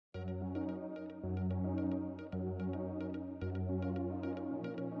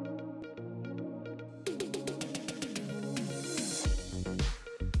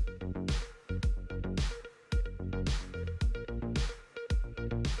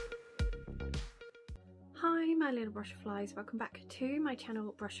my little Brushflies, welcome back to my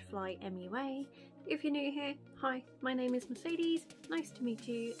channel Brushfly MUA. If you're new here, hi, my name is Mercedes, nice to meet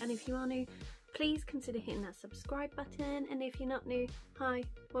you, and if you are new, please consider hitting that subscribe button, and if you're not new, hi,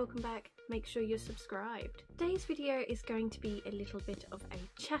 welcome back, make sure you're subscribed. Today's video is going to be a little bit of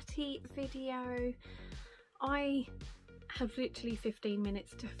a chatty video. I have literally 15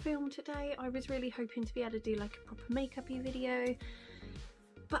 minutes to film today. I was really hoping to be able to do like a proper makeup-y video,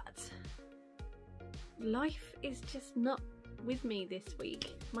 but life is just not with me this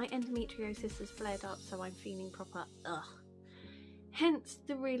week. My endometriosis has flared up, so I'm feeling proper ugh. Hence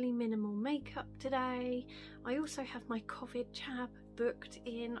the really minimal makeup today. I also have my COVID jab booked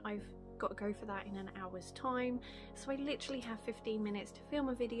in. I've got to go for that in an hour's time, so I literally have 15 minutes to film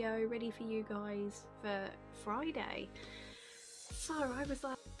a video ready for you guys for Friday. So I was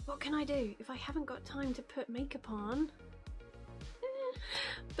like, what can I do if I haven't got time to put makeup on?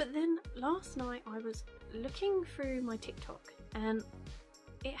 But then last night I was looking through my TikTok and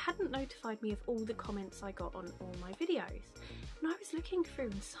it hadn't notified me of all the comments I got on all my videos, and I was looking through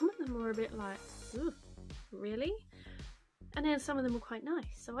and some of them were a bit like, ugh, really? And then some of them were quite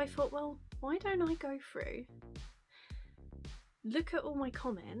nice, so I thought, well, why don't I go through, look at all my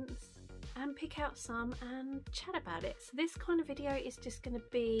comments and pick out some and chat about it. So this kind of video is just going to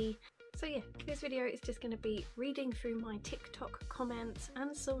be, this video is just going to be reading through my TikTok comments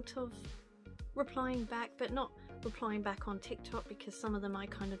and sort of replying back, but not replying back on TikTok because some of them I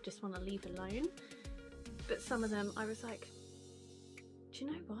kind of just want to leave alone, but some of them I was like, do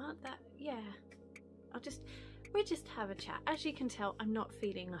you know what, we'll just have a chat. As you can tell, I'm not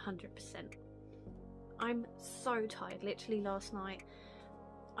feeling 100%. I'm so tired. Literally last night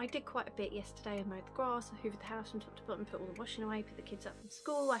I did quite a bit yesterday. I mowed the grass, I hoovered the house from top to bottom, put all the washing away, picked the kids up from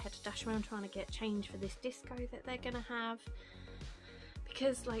school. I had to dash around trying to get change for this disco that they're gonna have,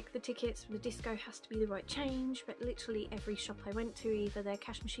 because like the tickets for the disco has to be the right change, but literally every shop I went to, either their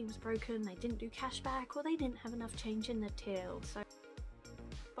cash machine was broken, they didn't do cash back, or they didn't have enough change in the till. So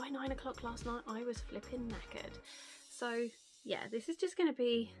by 9 o'clock last night I was flipping knackered. So yeah, this is just gonna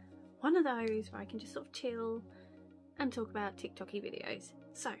be one of those where I can just sort of chill and talk about TikTok-y videos.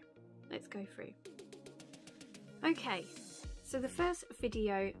 So let's go through. Okay, so the first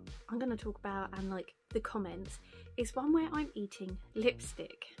video I'm going to talk about, and like the comments, is one where I'm eating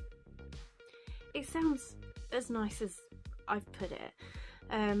lipstick. It sounds as nice as I've put it.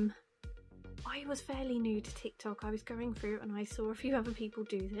 I was fairly new to TikTok. I was going through and I saw a few other people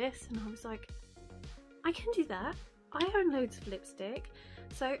do this and I was like, I can do that. I own loads of lipstick.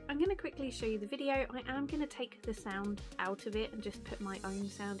 So I'm going to quickly show you the video. I am going to take the sound out of it and just put my own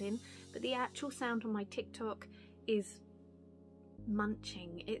sound in, but the actual sound on my TikTok is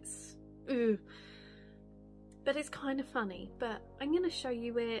munching. It's but it's kind of funny, but I'm going to show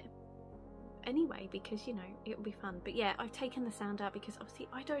you it anyway because, you know, it'll be fun. But yeah, I've taken the sound out because obviously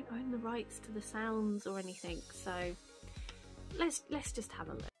I don't own the rights to the sounds or anything, so let's just have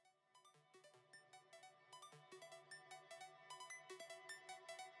a look.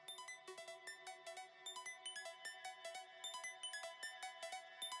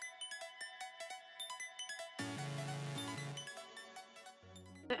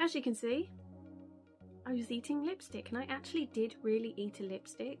 So as you can see, I was eating lipstick, and I actually did really eat a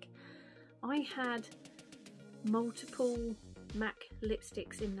lipstick. I had multiple MAC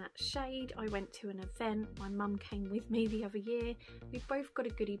lipsticks in that shade. I went to an event, my mum came with me the other year, we both got a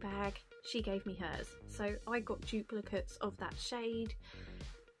goodie bag, she gave me hers, so I got duplicates of that shade,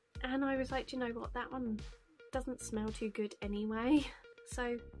 and I was like, do you know what, that one doesn't smell too good anyway,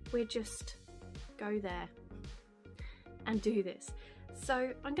 so we'll just go there and do this.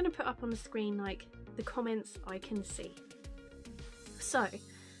 So I'm going to put up on the screen like the comments I can see. So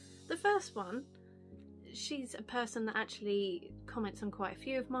the first one, she's a person that actually comments on quite a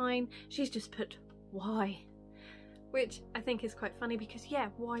few of mine. She's just put why, which I think is quite funny because yeah,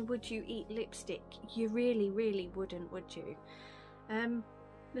 why would you eat lipstick? You really wouldn't, would you?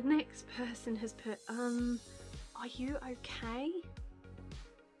 The next person has put are you okay?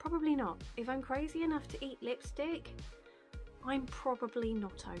 Probably not. If I'm crazy enough to eat lipstick, I'm probably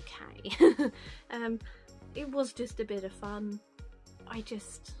not okay. It was just a bit of fun. I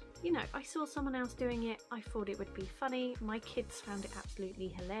just, you know, I saw someone else doing it, I thought it would be funny, my kids found it absolutely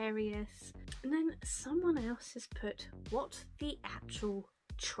hilarious. And then someone else has put, what the actual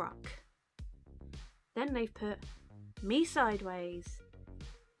truck? Then they've put, me sideways,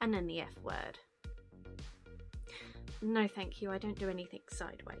 and then the F word. No thank you, I don't do anything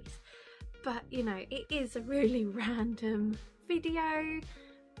sideways. But you know, it is a really random video,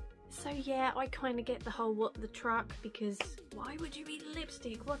 so yeah, I kind of get the whole what the truck, because why would you eat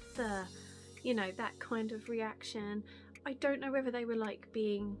lipstick, what the, you know, that kind of reaction. I don't know whether they were like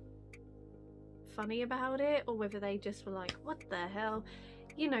being funny about it or whether they just were like, what the hell,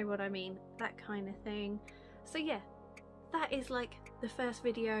 you know what I mean, that kind of thing. So yeah, that is like the first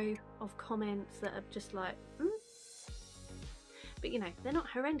video of comments that are just like but you know, they're not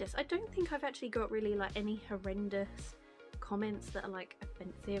horrendous. I don't think I've actually got really like any horrendous comments that are like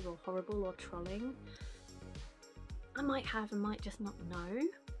offensive or horrible or trolling. I might have and might just not know,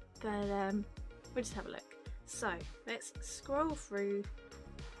 but we'll just have a look. So let's scroll through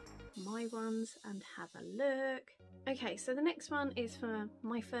my ones and have a look. Okay, so the next one is for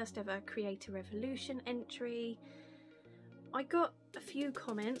my first ever Creator Revolution entry. I got a few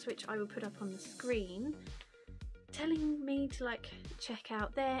comments which I will put up on the screen telling me to like check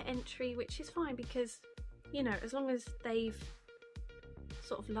out their entry, which is fine because, you know, as long as they've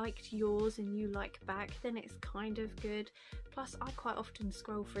sort of liked yours and you like back, then it's kind of good. Plus I quite often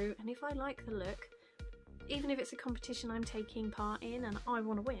scroll through, and if I like the look, even if it's a competition I'm taking part in and I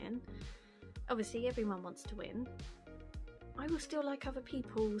want to win, obviously everyone wants to win, I will still like other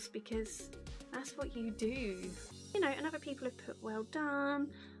people's because that's what you do. You know, and other people have put well done,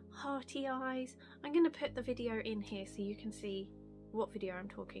 hearty eyes. I'm going to put the video in here so you can see what video I'm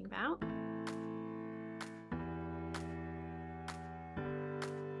talking about.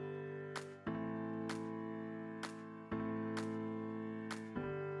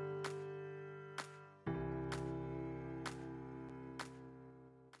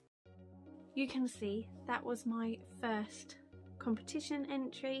 You can see that was my first competition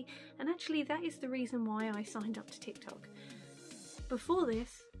entry, and actually that is the reason why I signed up to TikTok. Before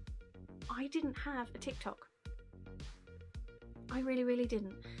this, I didn't have a TikTok. I really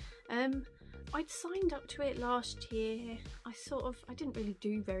didn't. I'd signed up to it last year. I didn't really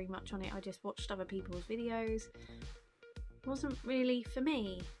do very much on it. I just watched other people's videos. It wasn't really for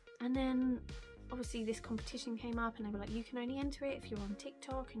me. And then obviously this competition came up and they were like, you can only enter it if you're on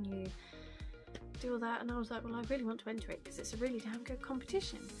TikTok and you do all that, and I was like, well, I really want to enter it because it's a really damn good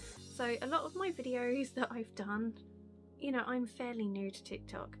competition. So a lot of my videos that I've done, you know, I'm fairly new to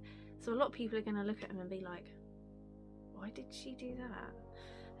TikTok, so a lot of people are going to look at them and be like, why did she do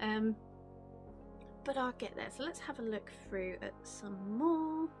that? But I'll get there. So let's have a look through at some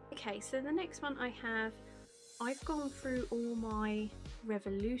more. Okay, so the next one I've gone through all my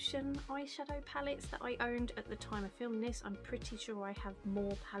Revolution eyeshadow palettes that I owned at the time of filming this. I'm pretty sure I have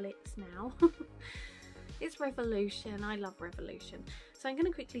more palettes now. It's Revolution, I love Revolution. So I'm going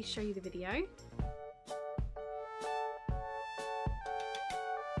to quickly show you the video.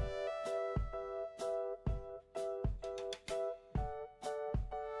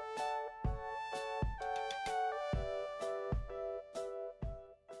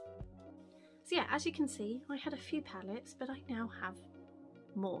 So yeah, as you can see, I had a few palettes, but I now have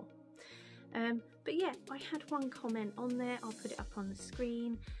more. But yeah, I had one comment on there, I'll put it up on the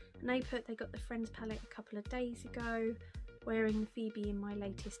screen, and they got the Friends palette a couple of days ago, wearing Phoebe in my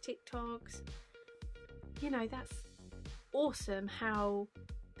latest TikToks. You know, that's awesome how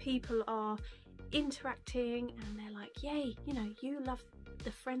people are interacting and they're like, yay, you know, you love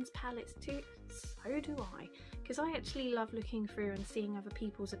the Friends palettes too. So do I, because I actually love looking through and seeing other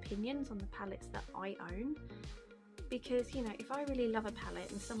people's opinions on the palettes that I own. Because, you know, if I really love a palette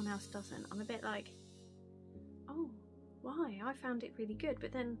and someone else doesn't, I'm a bit like, oh, why? I found it really good.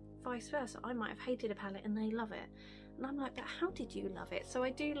 But then vice versa, I might have hated a palette and they love it. And I'm like, but how did you love it? So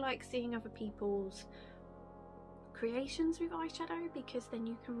I do like seeing other people's creations with eyeshadow, because then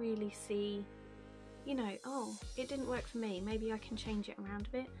you can really see, you know, oh, it didn't work for me. Maybe I can change it around a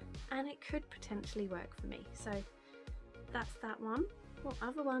bit and it could potentially work for me. So that's that one. What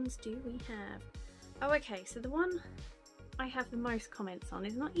other ones do we have? Oh, okay, so the one I have the most comments on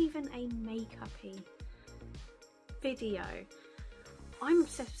is not even a makeup-y video. I'm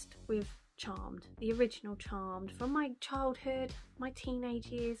obsessed with Charmed, the original Charmed. From my childhood, my teenage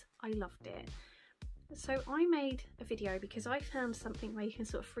years, I loved it. So I made a video because I found something where you can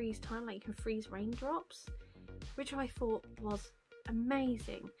sort of freeze time, like you can freeze raindrops, which I thought was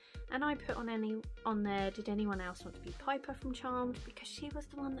amazing. And I put on there, did anyone else want to be Piper from Charmed, because she was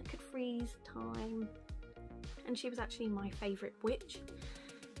the one that could freeze time, and she was actually my favourite witch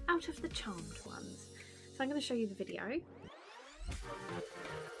out of the Charmed ones. So I'm going to show you the video.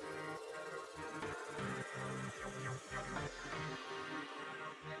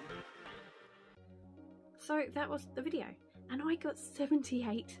 So that was the video, and I got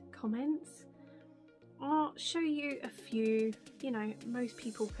 78 comments. I'll show you a few. You know, most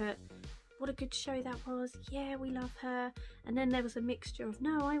people put, what a good show that was, yeah, we love her. And then there was a mixture of,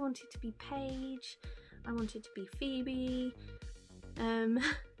 no, I wanted to be Paige, I wanted to be Phoebe,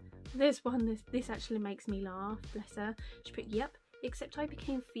 This one, this actually makes me laugh, bless her. She put, yep, except I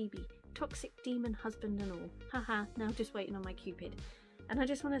became Phoebe, toxic demon husband and all. Haha, now just waiting on my Cupid. And I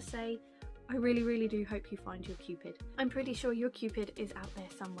just want to say, I really, really do hope you find your Cupid. I'm pretty sure your Cupid is out there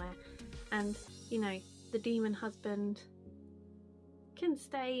somewhere. And, you know, the demon husband can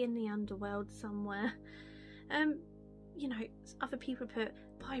stay in the underworld somewhere. You know, other people put,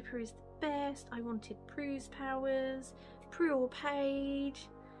 Piper is the best, I wanted Prue's powers, Prue or Paige.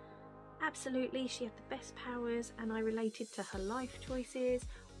 Absolutely, she had the best powers and I related to her life choices.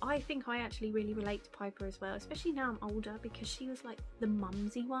 I think I actually really relate to Piper as well, especially now I'm older, because she was like the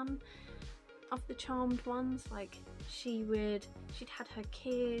mumsy one of the charmed ones. Like she'd had her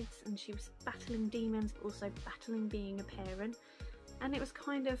kids and she was battling demons but also battling being a parent, and it was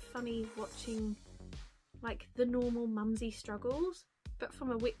kind of funny watching like the normal mumsy struggles but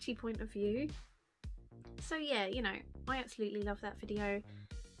from a witchy point of view. So yeah, you know, I absolutely love that video,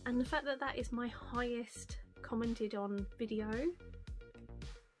 and the fact that that is my highest commented on video,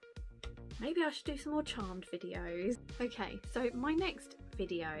 maybe I should do some more charmed videos. Okay, so my next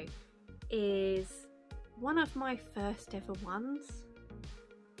video is one of my first ever ones.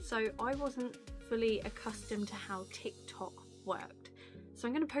 So I wasn't fully accustomed to how TikTok worked, so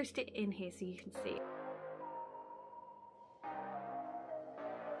I'm going to post it in here so you can see it.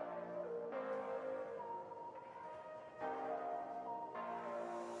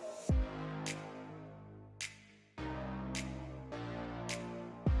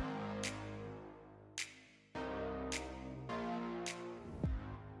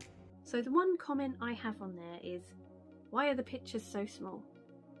 So the one comment I have on there is, why are the pictures so small?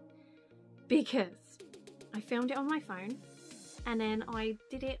 Because I filmed it on my phone and then I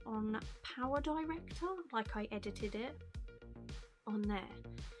did it on Power Director, like I edited it on there.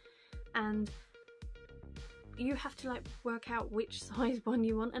 And you have to like work out which size one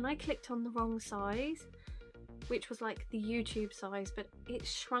you want, and I clicked on the wrong size, which was like the YouTube size, but it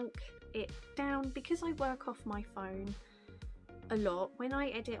shrunk it down because I work off my phone a lot when I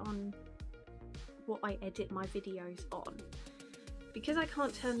edit on what I edit my videos on, because I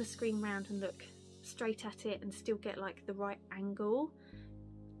can't turn the screen round and look straight at it and still get like the right angle.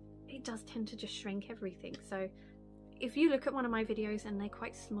 It does tend to just shrink everything. So if you look at one of my videos and they're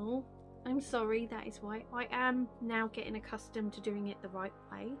quite small, I'm sorry, that is why. I am now getting accustomed to doing it the right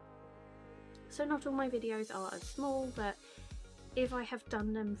way. So not all my videos are as small, but if I have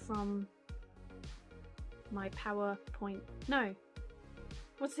done them from my PowerPoint, no,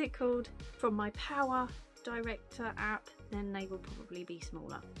 what's it called? From my Power Director app, then they will probably be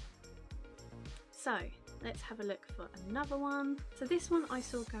smaller. So let's have a look for another one. So this one I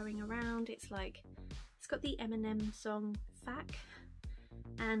saw going around, it's got the Eminem song Fack,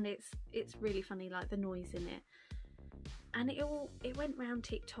 and it's really funny, like the noise in it. And it went round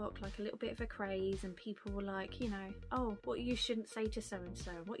TikTok like a little bit of a craze, and people were like, you know, oh, what you shouldn't say to so and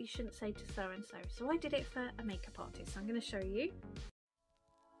so, what you shouldn't say to so and so. So I did it for a makeup artist. So I'm going to show you.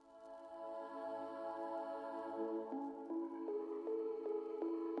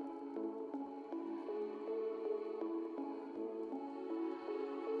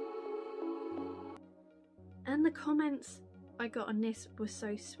 And the comments I got on this were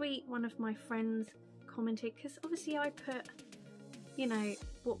so sweet. One of my friends commented, because obviously I put, you know,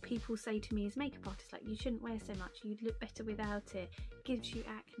 what people say to me as makeup artists, like, you shouldn't wear so much, you'd look better without it, it gives you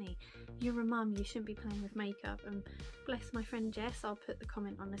acne, you're a mum, you shouldn't be playing with makeup. And bless my friend Jess, I'll put the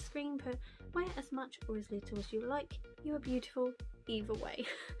comment on the screen, put, wear as much or as little as you like, you are beautiful either way.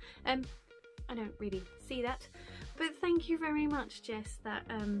 I don't really see that, but thank you very much, Jess. That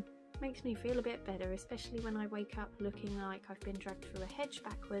makes me feel a bit better, especially when I wake up looking like I've been dragged through a hedge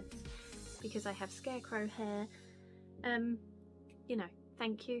backwards because I have scarecrow hair. You know,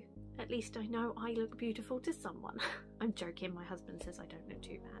 thank you. At least I know I look beautiful to someone. I'm joking, my husband says I don't look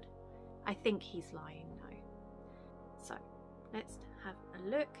too bad. I think he's lying though. So let's have a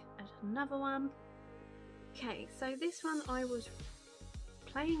look at another one. Okay, so this one I was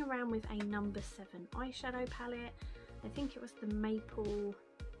playing around with a number 7 eyeshadow palette. I think it was the Maple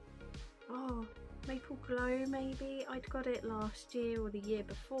Glow maybe. I'd got it last year or the year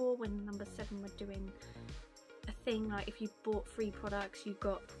before when number 7 were doing a thing, like if you bought 3 products you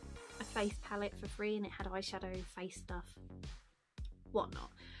got a face palette for free, and it had eyeshadow, face stuff, whatnot.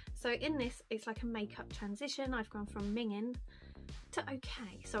 So in this it's like a makeup transition. I've gone from minging to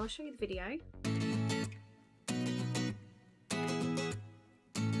okay, so I'll show you the video.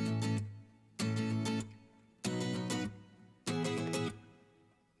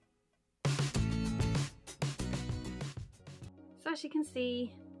 So as you can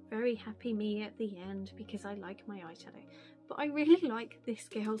see, very happy me at the end because I like my eyeshadow. but I really like this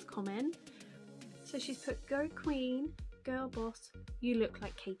girl's comment. So she's put, "Go Queen, girl boss, you look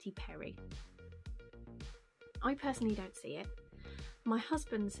like Katy Perry." I personally don't see it. My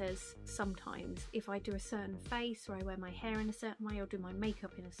husband says sometimes if I do a certain face, or I wear my hair in a certain way, or do my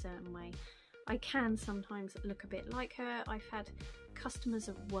makeup in a certain way, I can sometimes look a bit like her. I've had customers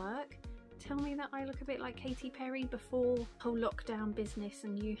at work tell me that I look a bit like Katy Perry before whole lockdown business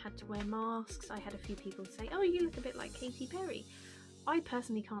and you had to wear masks. I had a few people say, "Oh, you look a bit like Katy Perry." I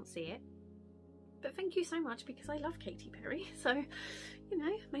personally can't see it, but thank you so much, because I love Katy Perry. So, you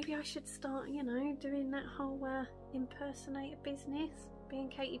know, maybe I should start, you know, doing that whole impersonator business, being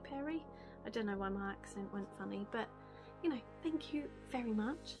Katy Perry. I don't know why my accent went funny, but, you know, thank you very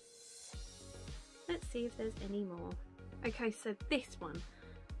much. Let's see if there's any more. Okay, so this one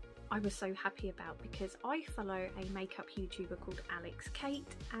I was so happy about, because I follow a makeup YouTuber called xxxx,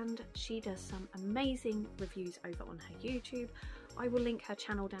 and she does some amazing reviews over on her YouTube. I will link her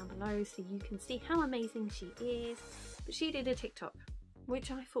channel down below so you can see how amazing she is. But she did a TikTok,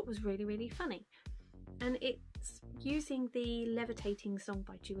 which I thought was really, really funny. And it's using the Levitating song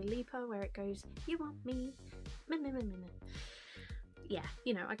by Dua Lipa, where it goes, "You want me, meh, meh, meh, meh." Yeah,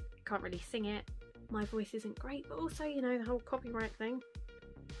 you know, I can't really sing it. My voice isn't great, but also, you know, the whole copyright thing.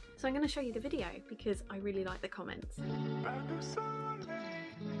 So I'm going to show you the video because I really like the comments.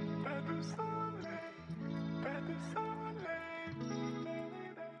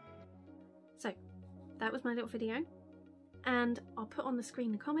 So that was my little video, and I'll put on the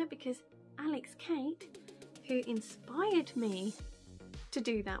screen a comment because xxxx, who inspired me to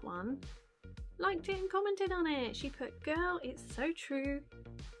do that one, liked it and commented on it. She put, "Girl, it's so true,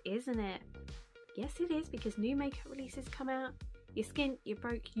 isn't it?" Yes, it is, because new makeup releases come out. You're skint, you're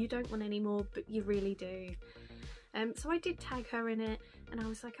broke, you don't want any more, but you really do. So I did tag her in it, and I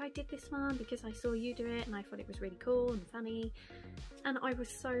was like, I did this one because I saw you do it and I thought it was really cool and funny, and I was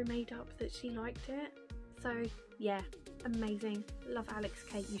so made up that she liked it. So yeah, amazing. Love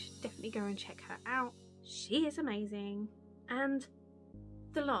xxxx. You should definitely go and check her out. She is amazing. And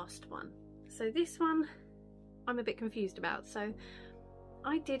the last one. So this one I'm a bit confused about. So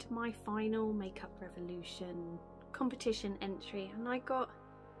I did my final Makeup Revolution competition entry, and I got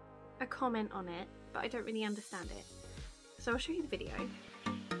a comment on it, but I don't really understand it. So I'll show you the video.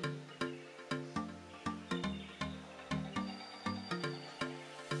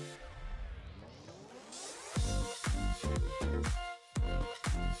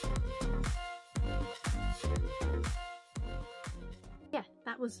 Yeah,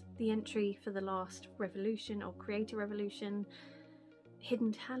 that was the entry for the last revolution, or creator revolution.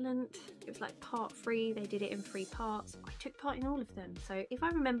 Hidden talent. It was like part 3. They did it in 3 parts. I took part in all of them, so if I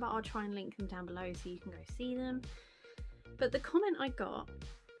remember I'll try and link them down below so you can go see them. But the comment I got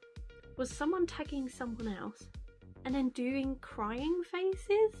was someone tagging someone else and then doing crying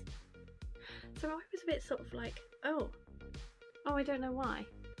faces. So I was a bit sort of like, oh I don't know why.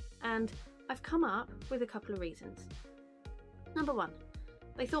 And I've come up with a couple of reasons. Number 1,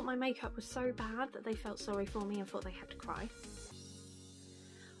 they thought my makeup was so bad that they felt sorry for me and thought they had to cry.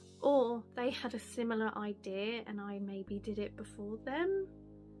 Or they had a similar idea and I maybe did it before them.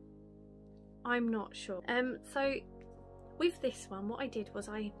 I'm not sure. So with this one, what I did was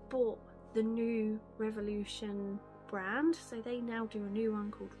I bought the new Revolution brand. So they now do a new one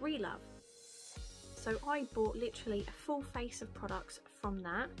called Relove. So I bought literally a full face of products from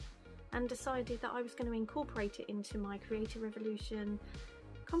that and decided that I was going to incorporate it into my Creator Revolution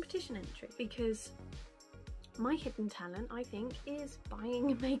competition entry, because my hidden talent, I think, is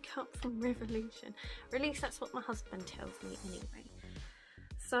buying makeup from Revolution. Or at least that's what my husband tells me anyway.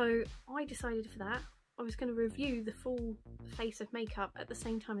 So I decided for that I was going to review the full face of makeup at the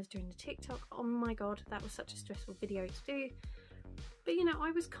same time as doing the TikTok. Oh my god, that was such a stressful video to do. But you know,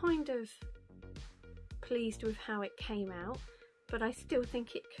 I was kind of pleased with how it came out, but I still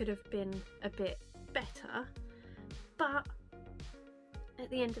think it could have been a bit better. But at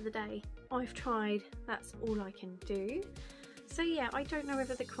the end of the day, I've tried, that's all I can do. So yeah, I don't know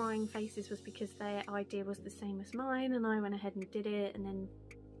whether the crying faces was because their idea was the same as mine and I went ahead and did it, and then,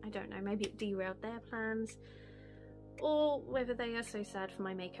 I don't know, maybe it derailed their plans, or whether they are so sad for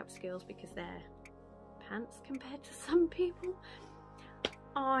my makeup skills because they're pants compared to some people.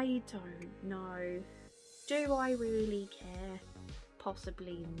 I don't know. Do I really care?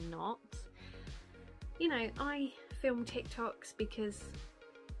 Possibly not. You know, I film TikToks because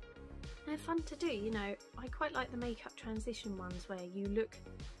they're fun to do, you know. I quite like the makeup transition ones where you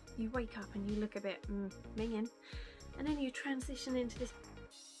wake up and you look a bit minging, and then you transition into this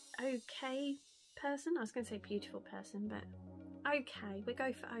okay person. I was going to say beautiful person, but okay, we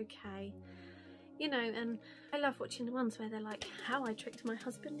go for okay. you know. And I love watching the ones where they're like, how I tricked my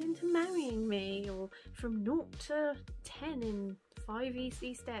husband into marrying me, or from 0 to 10 in 5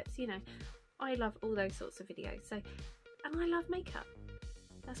 easy steps, you know. I love all those sorts of videos. So, and I love makeup.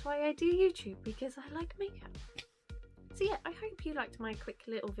 That's why I do YouTube, because I like makeup. So yeah, I hope you liked my quick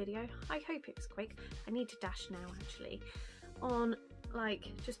little video. I hope it was quick. I need to dash now actually, on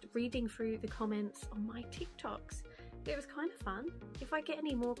like just reading through the comments on my TikToks. It was kind of fun. If I get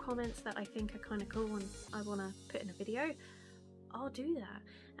any more comments that I think are kind of cool and I want to put in a video, I'll do that.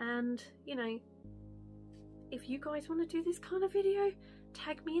 And you know, if you guys want to do this kind of video,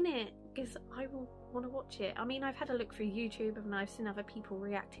 tag me in it, because I will want to watch it. I mean, I've had a look through YouTube and I've seen other people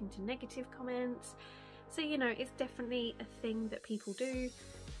reacting to negative comments. So, you know, it's definitely a thing that people do.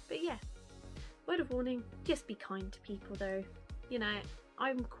 But yeah, word of warning, just be kind to people though. You know,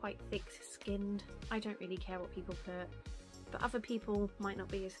 I'm quite thick-skinned. I don't really care what people put. But other people might not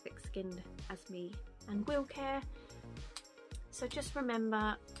be as thick-skinned as me and will care. So just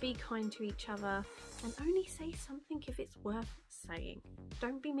remember, be kind to each other and only say something if it's worth saying.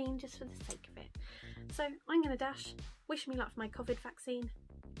 Don't be mean just for the sake of it. So I'm going to dash. Wish me luck for my COVID vaccine,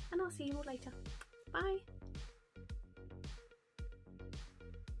 and I'll see you all later. Bye.